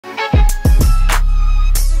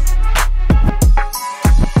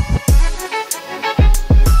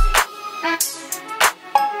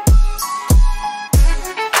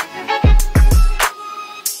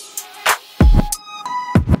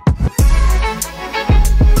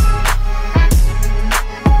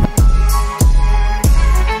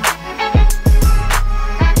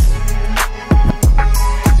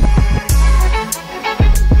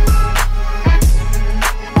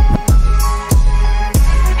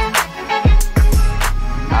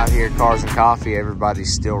here at Cars and Coffee,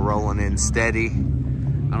 everybody's still rolling in steady.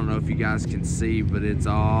 I don't know if you guys can see, but it's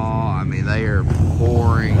all, I mean, they are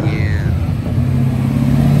pouring in.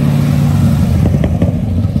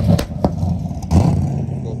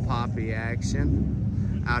 Little poppy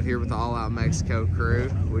action out here with the All Out Mexico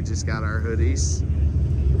crew. We just got our hoodies.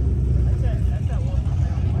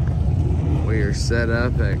 We are set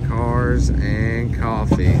up at Cars and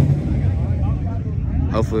Coffee.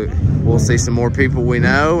 Hopefully we'll see some more people we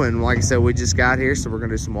know, and like I said, we just got here, so we're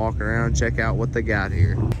gonna do some walking around and check out what they got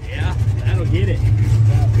here. Yeah, that'll get it.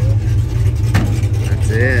 That's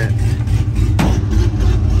it.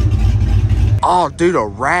 Oh, dude, a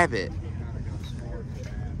rabbit.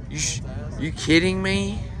 You kidding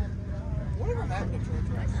me?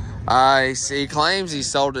 He claims he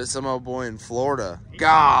sold it to some old boy in Florida.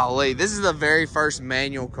 Golly, this is the very first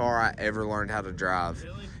manual car I ever learned how to drive.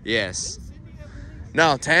 Really? Yes.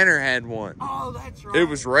 No, Tanner had one. Oh, that's right. It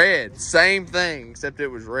was red. Same thing, except it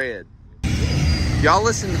was red. Y'all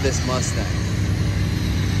listen to this Mustang.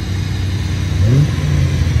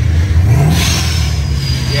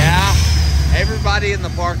 Yeah, everybody in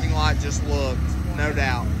the parking lot just looked, no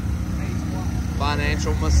doubt.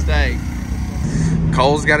 Financial mistake.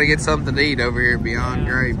 Cole's got to get something to eat over here beyond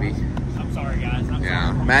Gravy. I'm sorry, guys. I'm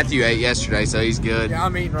sorry. Matthew ate yesterday, so he's good. Yeah,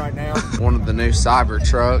 I'm eating right now. One of the new Cyber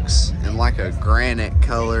trucks in like a granite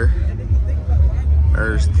color.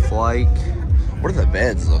 There's the flake. What do the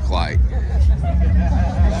beds look like?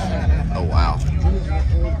 Oh, wow.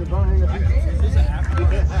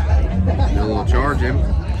 Do a little charging.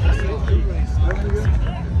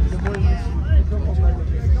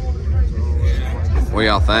 What do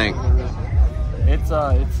y'all think? It's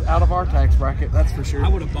out of our tax bracket, that's for sure. I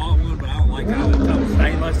would have bought one, but I don't like how it comes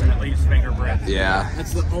stainless and it leaves fingerprints. Yeah.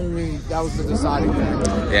 That's the only, that was the deciding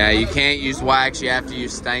factor. Yeah, you can't use wax. You have to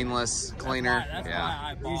use stainless cleaner. That's why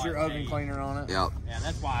I bought Use your oven cleaner on it. Yep. Yeah,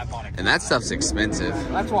 that's why I bought it. And that stuff's expensive.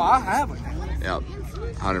 That's why I have it. Yep.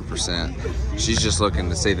 100%. She's just looking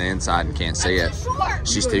to see the inside and can't see it.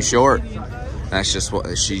 She's too short. That's just what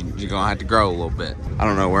you're gonna have to grow a little bit. I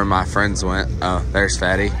don't know where my friends went. Oh, there's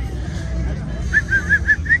Fatty. Hey,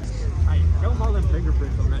 show more than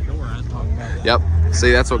fingerprints on that door I was talking about. Yep.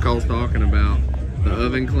 See, that's what Cole's talking about. The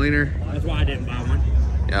oven cleaner. That's why I didn't buy one.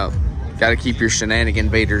 Yep. Got to keep your shenanigan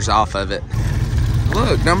beaters off of it.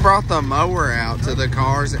 Look, done brought the mower out to the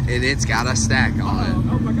cars, and it's got a stack on it.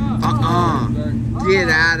 Oh my God. Get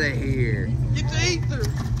out of here. Get the ether.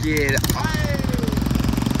 Get.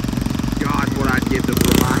 God, what I'd give to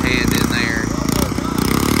put my hand in there.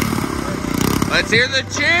 Let's hear the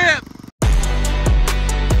chip.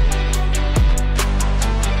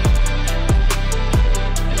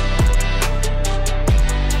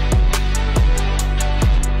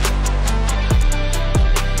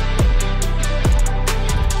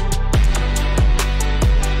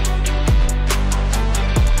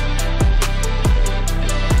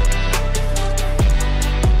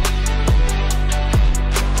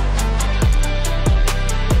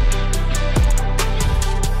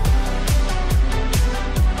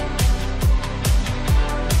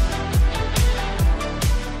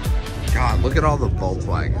 Look at all the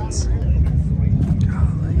Volkswagens.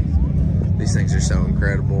 Golly. These things are so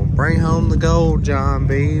incredible. Bring home the gold, John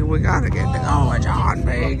B. We gotta get the gold, John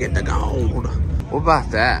B. Get the gold. What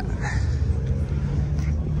about that?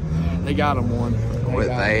 They got them one.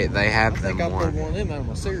 They have them I think I one. pulled one of them out of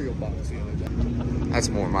my cereal box the other day. That's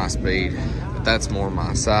more my speed, but that's more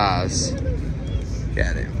my size.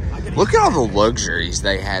 Got him. Look at all the luxuries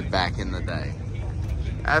they had back in the day.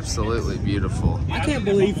 Absolutely beautiful. I can't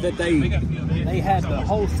believe that they had the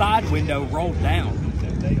whole side window rolled down.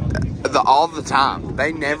 All the time.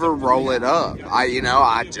 They never roll it up. I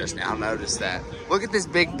just now noticed that. Look at this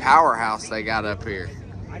big powerhouse they got up here.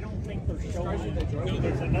 I don't think they're showing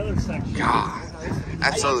there's another section. God,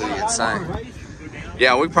 absolutely insane.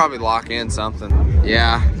 Yeah, we probably lock in something.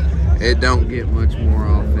 Yeah, it don't get much more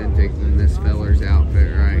authentic than this feller's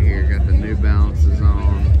outfit right here. Got the New Balances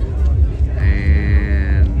on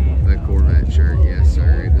and the Corvette shirt. Yes,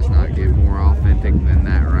 sir. It does not get more authentic than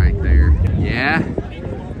that right there. Yeah.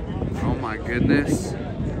 Oh my goodness.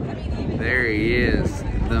 There he is,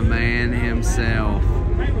 the man himself.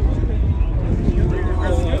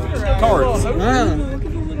 Cards.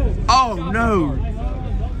 Oh no.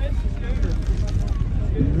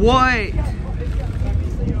 What?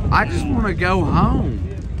 I just want to go home.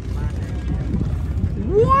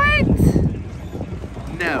 What?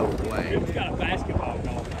 No way. It's got a basketball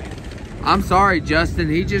goal. I'm sorry, Justin.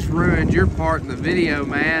 He just ruined your part in the video,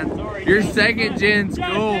 man. Sorry, Your Justin. second gen's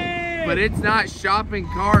cool, but it's not shopping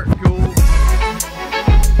cart cool.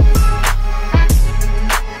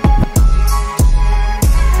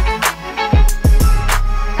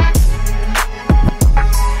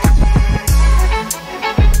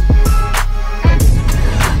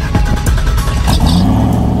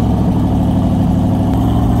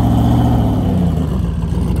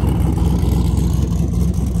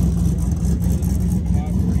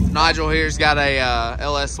 Nigel here's got a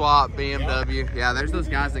LS swap BMW. Yeah, there's those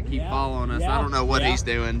guys that keep following us. I don't know what he's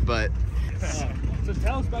doing, but. So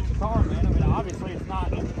tell us about your car, man. I mean, obviously it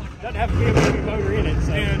doesn't have a BMW motor in it.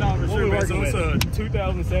 So yeah, no, for sure, man. So it's a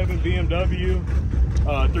 2007 BMW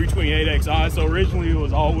 328xi. So originally it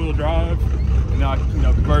was all-wheel drive. Now,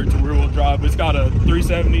 converted to rear-wheel drive. It's got a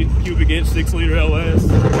 370 cubic inch 6-liter LS,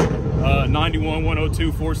 91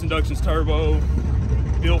 102 forced inductions turbo,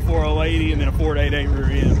 built for a lady, and then a 488 rear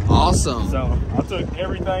end. Awesome. So I took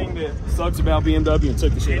everything that sucks about BMW and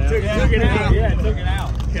took the shit out. Took it out. Yeah, took it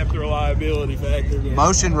out. Kept the reliability factor. Yeah.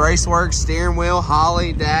 Motion Raceworks, steering wheel,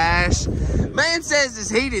 Holly, dash. Man says his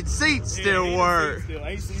heated seats still work. Still,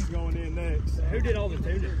 AC's going in next. Who did all the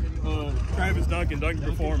tuning? Travis Duncan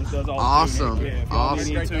Performance does all awesome. the tuning. Yeah,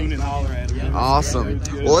 awesome. Any tune and holler at him. Awesome.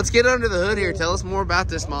 Well, let's get under the hood here. Tell us more about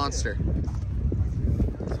this monster.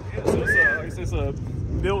 Yeah, so it's a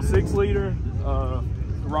built 6-liter,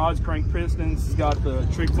 rods, crank pistons. It's got the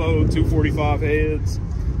trick flow 245 heads.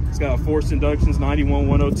 It's got forced inductions 91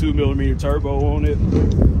 102 millimeter turbo on it.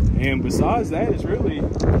 And besides that, it's really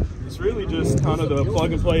just kind of the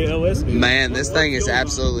plug and play LS. Man, this thing is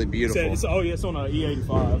absolutely beautiful. It's on a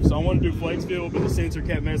E85. So I wanted to do flex fill, but the sensor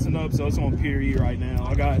kept messing up, so it's on pure E right now.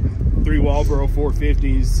 I got 3 Walbro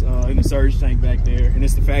 450s in the surge tank back there, and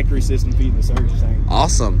it's the factory system feeding the surge tank.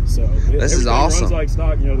 Awesome. So this is awesome. Runs like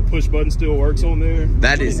stock. The push button still works on there.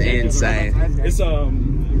 That is insane. It's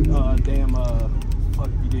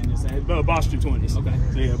Bosch 220s. Okay.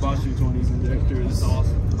 So yeah, Bosch 220s injectors. That's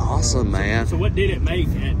awesome. Awesome, man. So what did it make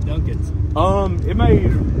at Duncan's? It made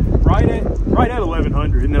right at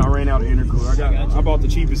 1100, and then I ran out of intercooler. I bought the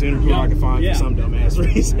cheapest intercooler I could find for some dumbass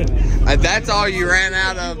reason. That's all you ran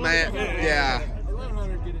out of, man. Yeah.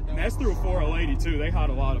 And that's through a 480 too. They had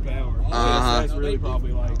a lot of power. That's really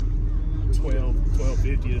probably like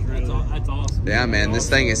 1250 is really. That's awesome. Yeah, man, this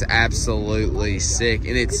thing is absolutely sick,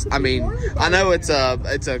 and it's. I mean, I know it's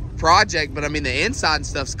a project, but I mean the inside and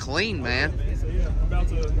stuff's clean, man. So yeah, about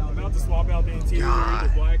to swap out the interior,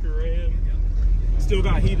 the black or red. Still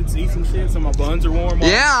got heated seats and shit, so my buns are warm.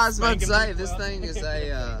 Yeah, I was about to say this thing is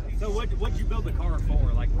a. So what'd you build the car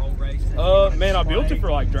for? Like roll race? Man, I built it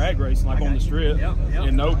for like drag racing, like on the strip,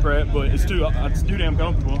 and no prep, but it's too damn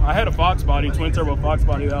comfortable. I had a Fox body, twin turbo Fox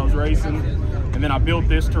body that I was racing, and then I built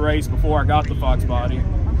this to race before I got the Fox body,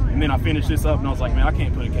 and then I finished this up, and I was like, man, I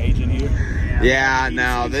can't put a cage in here. Yeah,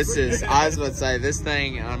 no, this is. I was about to say this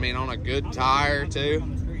thing. I mean, on a good tire too.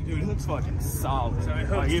 Dude, it looks fucking solid. So it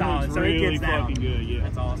hooks like, solid. Looks So really it gets fucking down. good. Yeah,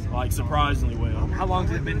 That's awesome. Like surprisingly well. How long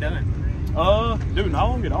has it been done? Dude, not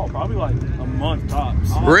long at all. Probably like a month tops.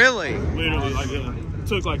 Really? Literally, like it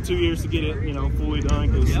took like 2 years to get it, fully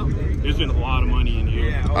done because there's been a lot of money in here.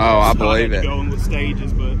 Yeah. Oh, I believe it. Going with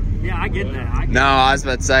stages, but Yeah, I get that. No, I was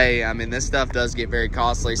about to say. I mean, this stuff does get very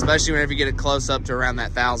costly, especially whenever you get it close up to around that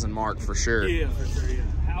 1,000 mark for sure. yeah, for sure. Yeah.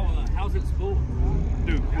 How's it spooled?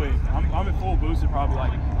 Dude, quick. I'm at full boost at probably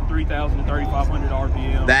like 3,000 to 3,500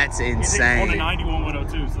 RPM. That's insane. On the 91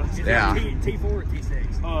 102. So Yeah. T4 or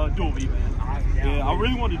T6? Dual V, man. Yeah, I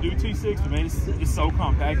really wanted to do T6, but man, it's so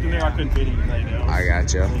compact in there, I couldn't fit anything else. I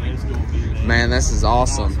got you. It's dual V, Man, this is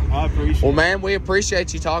awesome. I appreciate Well, it. man, we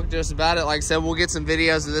appreciate you talking to us about it. Like I said, we'll get some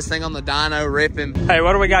videos of this thing on the dyno ripping. Hey,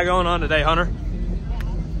 what do we got going on today, Hunter?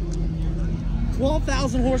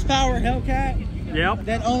 12,000 horsepower Hellcat. Yep.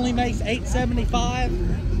 That only makes 875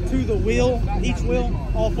 to the wheel, each wheel,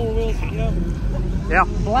 all 4 wheels, Yeah.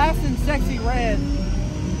 Blasting sexy red.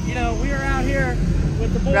 We are out here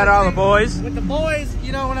with the boys. Got all the boys. With the boys,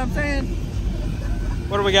 you know what I'm saying?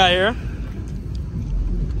 What do we got here?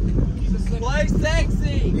 Play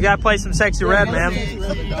sexy. You gotta play some sexy red, man.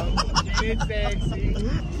 It's sexy.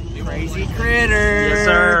 Crazy critter. Yes,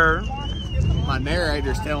 sir. My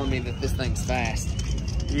narrator's telling me that this thing's fast.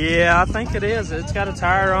 Yeah, I think it is. It's got a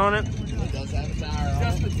tire on it. It does have a tire on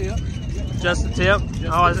Just the tip. Just the tip.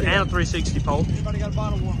 Oh, and a 360 pole. Anybody got a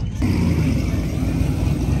bottle of water?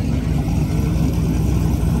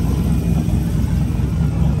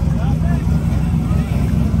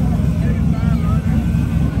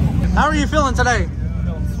 How are you feeling today?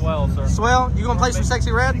 Feeling swell, sir. Swell? You gonna play some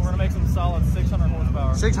sexy red? We're gonna make some solid 600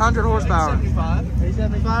 horsepower. 600 horsepower.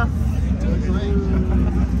 875.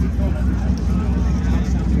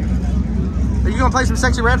 Are you gonna play some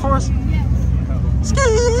sexy red for us?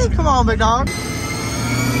 Ski! Come on, big dog.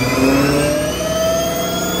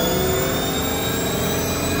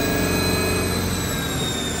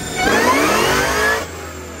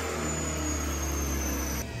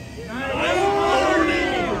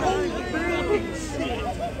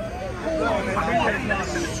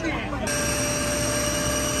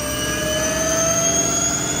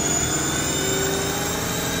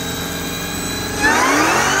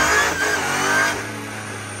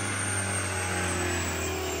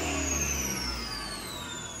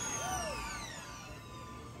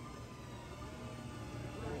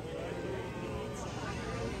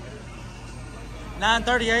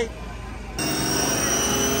 938.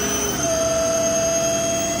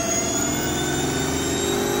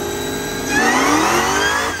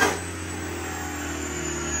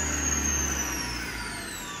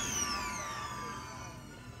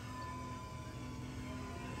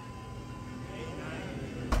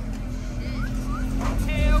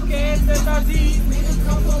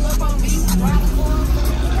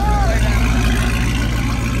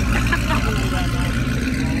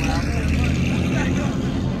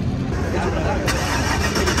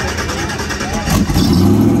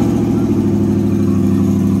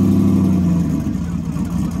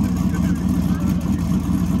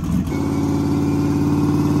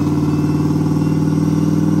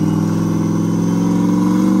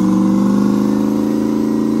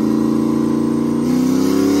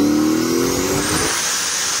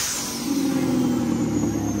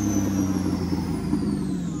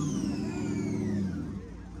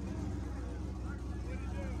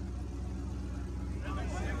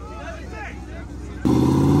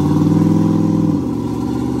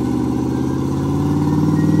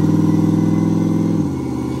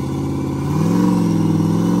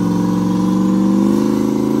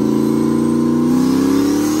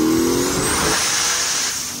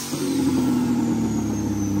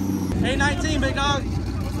 Big dog.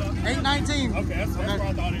 819. Okay, that's where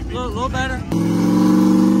I thought it'd be. A little better.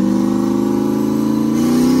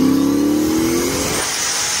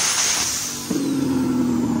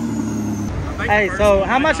 Hey, so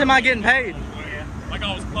how much am I getting paid? Yeah, like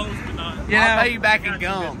I was close to not. You know, I'll pay you back in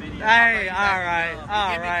gum. Hey, all right,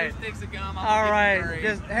 all right. Sticks of gum, All right,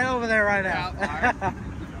 just head over there right now.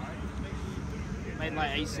 Made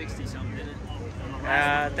like 860 something, didn't it?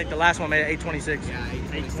 I think the last one made 826. Yeah,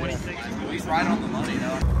 826. He's right on the money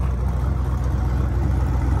though.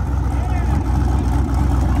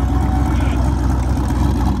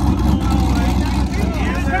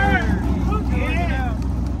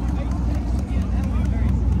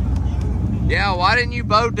 Yeah, why didn't you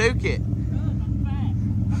Bo Duke it?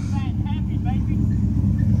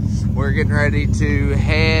 We're getting ready to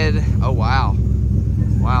head. Oh wow.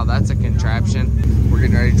 Wow, that's a contraption. We're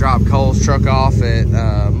getting ready to drop Cole's truck off at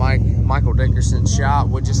Michael Dickerson's shop.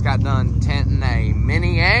 We just got done tenting a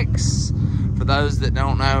Mini X. For those that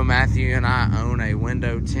don't know, Matthew and I own a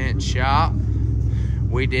window tent shop.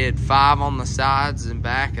 We did 5 on the sides and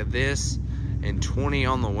back of this and 20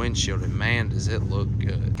 on the windshield, and man, does it look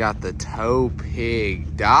good. Got the tow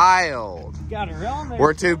pig dialed. Got her on there.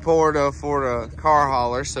 We're too poor to afford a car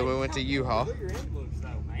hauler, so we went to U-Haul. Look at your end looks though,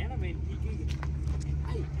 man. I mean,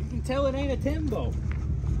 you can tell it ain't a Timbo. You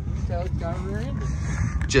can tell it's got a rear end.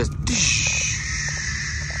 Just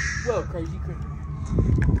Whoa, crazy critter.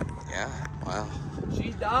 yeah, wow.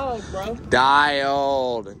 She's dialed, bro.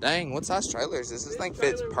 Dialed. Dang, what size trailer is this? This thing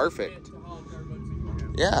fits perfect.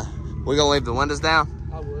 Yeah. We gonna leave the windows down?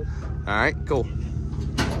 I would. All right, cool. A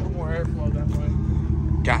little more airflow that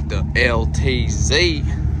way. Got the LTZ.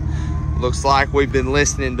 Looks like we've been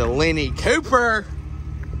listening to Lenny Cooper.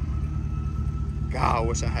 God, I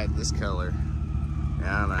wish I had this color.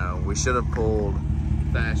 Yeah, I know. We should have pulled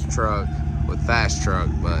Fast Truck with Fast Truck,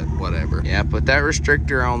 but whatever. Yeah, put that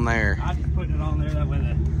restrictor on there. I just putting it on there that way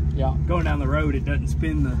that going down the road it doesn't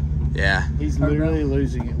spin the. Yeah. He's literally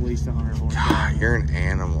losing at least 100 horsepower. God, you're an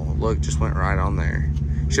animal. Look, just went right on there.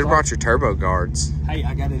 Should have brought your turbo guards. Hey,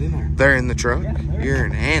 I got it in there. They're in the truck. Yeah, You're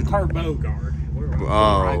an animal. Turbo guard.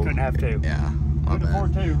 Oh. I couldn't have two. Yeah. My Couldn't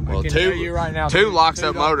afford bad. two. Well, I can tell you right now, two locks two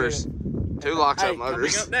up don't motors. get Two locks Hey, up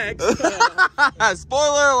motors. coming up next.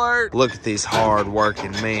 Spoiler alert. Look at these hard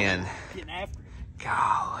working men. Getting after it.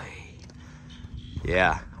 Golly.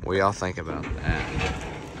 Yeah, we all think about that.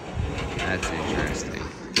 That's interesting.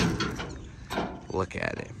 Look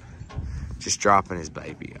at him. Just dropping his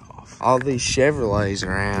baby off. All these Chevrolets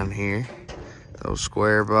around here. Those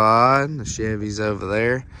square bod, the Chevys over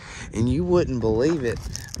there. And you wouldn't believe it,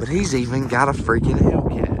 but he's even got a freaking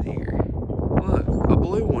Hellcat here. Look, a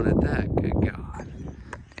blue one at that. Good God.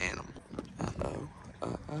 Animal. Uh-oh.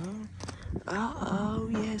 Uh-oh. Uh-oh,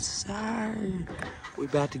 yes, sir. We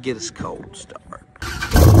about to get us cold start.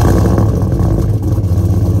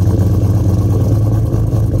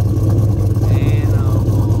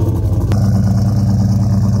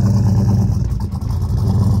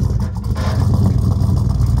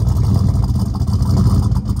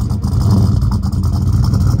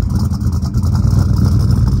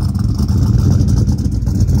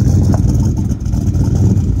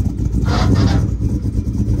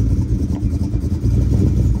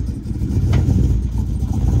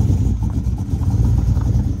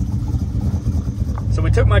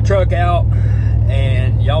 Took my truck out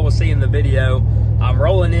and y'all will see in the video I'm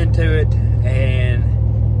rolling into it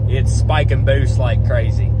and it's spiking boost like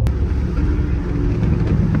crazy.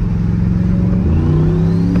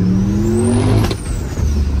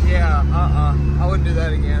 Yeah, I wouldn't do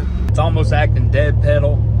that again. It's almost acting dead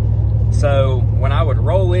pedal. So when I would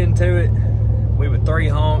roll into it, we would 3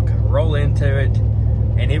 honk, roll into it,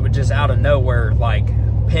 and it would just out of nowhere like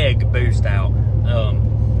peg boost out.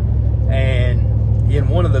 And in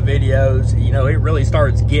one of the videos, you know, it really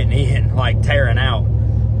starts getting in, like tearing out.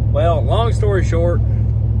 Well, long story short,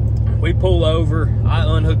 we pull over, I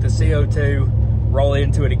unhook the CO2, roll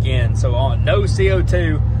into it again. So on no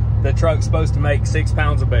CO2, the truck's supposed to make 6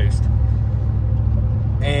 pounds of boost.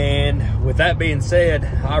 And with that being said,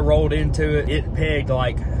 I rolled into it, it pegged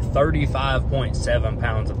like 35.7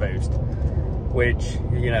 pounds of boost, which,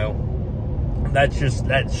 you know, that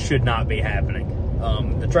should not be happening.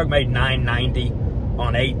 The truck made 990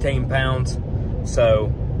 on 18 pounds.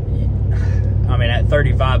 So, I mean, at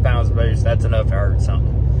 35 pounds of boost, that's enough to hurt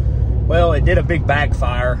something. Well, it did a big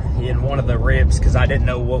backfire in one of the ribs because I didn't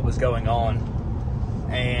know what was going on.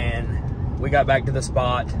 And we got back to the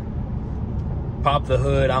spot, popped the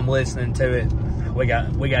hood, I'm listening to it. We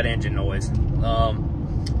got engine noise.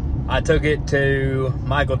 I took it to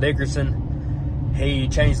Michael Dickerson. He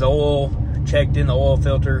changed the oil, checked in the oil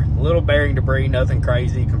filter, little bearing debris, nothing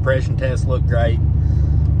crazy. Compression test looked great.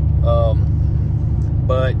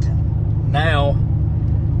 But now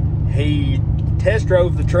he test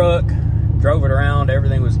drove the truck, drove it around,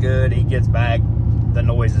 everything was good. He gets back, the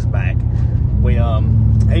noise is back.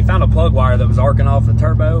 He found a plug wire that was arcing off the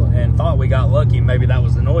turbo and thought we got lucky. Maybe that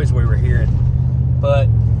was the noise we were hearing, but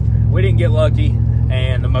we didn't get lucky,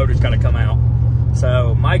 and the motor's got to come out.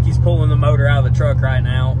 So Mikey's pulling the motor out of the truck right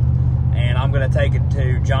now, and I'm going to take it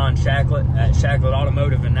to John Shacklett at Shacklett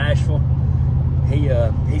Automotive in Nashville.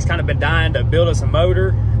 He's kind of been dying to build us a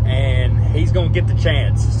motor, and he's going to get the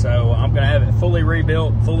chance. So I'm going to have it fully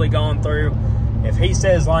rebuilt, fully gone through. If he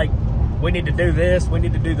says, like, we need to do this, we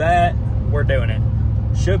need to do that, we're doing it.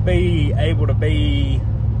 Should be able to be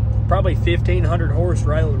probably 1,500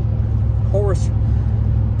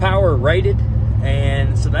 horsepower rated,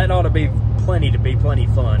 and so that ought to be plenty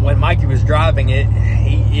fun. When Mikey was driving it,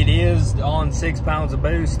 it is on 6 pounds of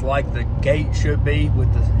boost, like the gate should be,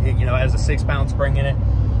 with the, you know, has a 6 pound spring in it.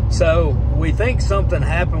 So we think something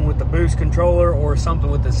happened with the boost controller or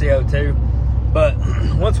something with the CO2. But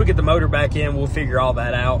once we get the motor back in, we'll figure all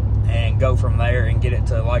that out and go from there and get it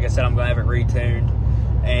to, like I said, I'm gonna have it retuned.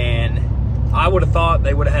 And I would have thought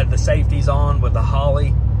they would have had the safeties on with the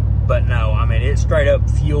Holly, but no, I mean, it straight up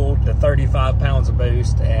fueled to 35 pounds of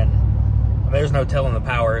boost, and I mean, there's no telling the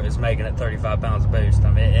power it was making at 35 pounds of boost.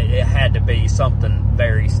 I mean, it had to be something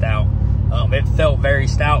very stout. It felt very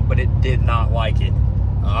stout, but it did not like it.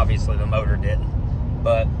 Obviously, the motor didn't.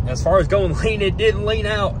 But as far as going lean, it didn't lean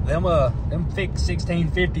out. Them thick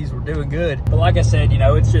 1650s were doing good. But like I said, you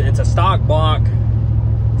know, it's a stock block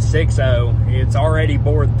 6.0. It's already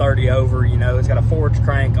bored 30 over. You know, it's got a forged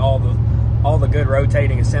crank, all the good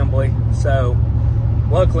rotating assembly. So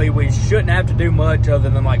luckily, we shouldn't have to do much other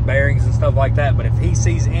than like bearings and stuff like that. But if he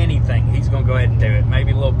sees anything, he's gonna go ahead and do it.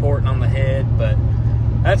 Maybe a little porting on the head, but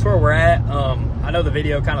that's where we're at. I know the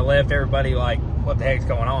video kind of left everybody like, what the heck's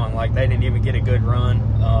going on? Like, they didn't even get a good run.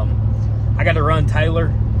 I got to run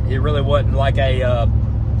Taylor. It really wasn't like a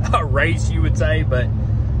race, you would say, but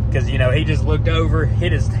because, you know, he just looked over,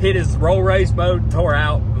 hit his roll race mode, tore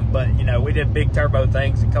out. But, you know, we did big turbo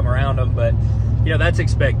things and come around them, but, you know, that's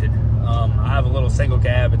expected. I have a little single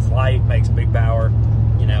cab. It's light, makes big power.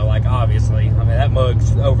 You know, like, obviously, I mean, that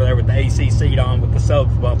mug's over there with the AC seat on with the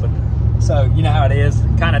subs bumping. So, you know how it is.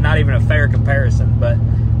 Kind of not even a fair comparison, but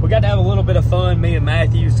we got to have a little bit of fun, me and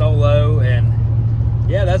Matthew solo, and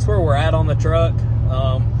yeah, that's where we're at on the truck.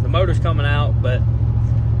 The motor's coming out, but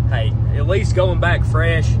hey, at least going back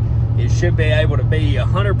fresh, it should be able to be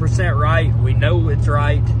 100% right. We know it's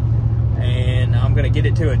right, and I'm going to get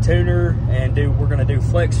it to a tuner and we're going to do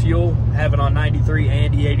flex fuel, have it on 93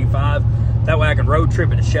 and E85. That way I can road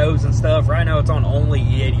trip it to shows and stuff. Right now it's on only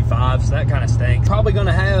E85, so that kind of stinks. Probably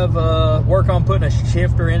gonna have work on putting a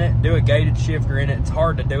shifter in it, do a gated shifter in it. It's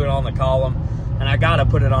hard to do it on the column, and I gotta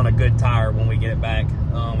put it on a good tire when we get it back.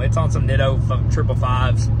 It's on some Nitto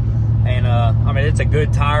 555s, and I mean, it's a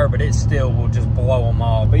good tire, but it still will just blow them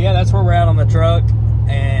all. But yeah, that's where we're at on the truck,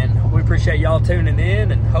 and we appreciate y'all tuning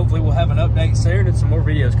in, and hopefully we'll have an update soon and some more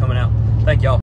videos coming out. Thank y'all.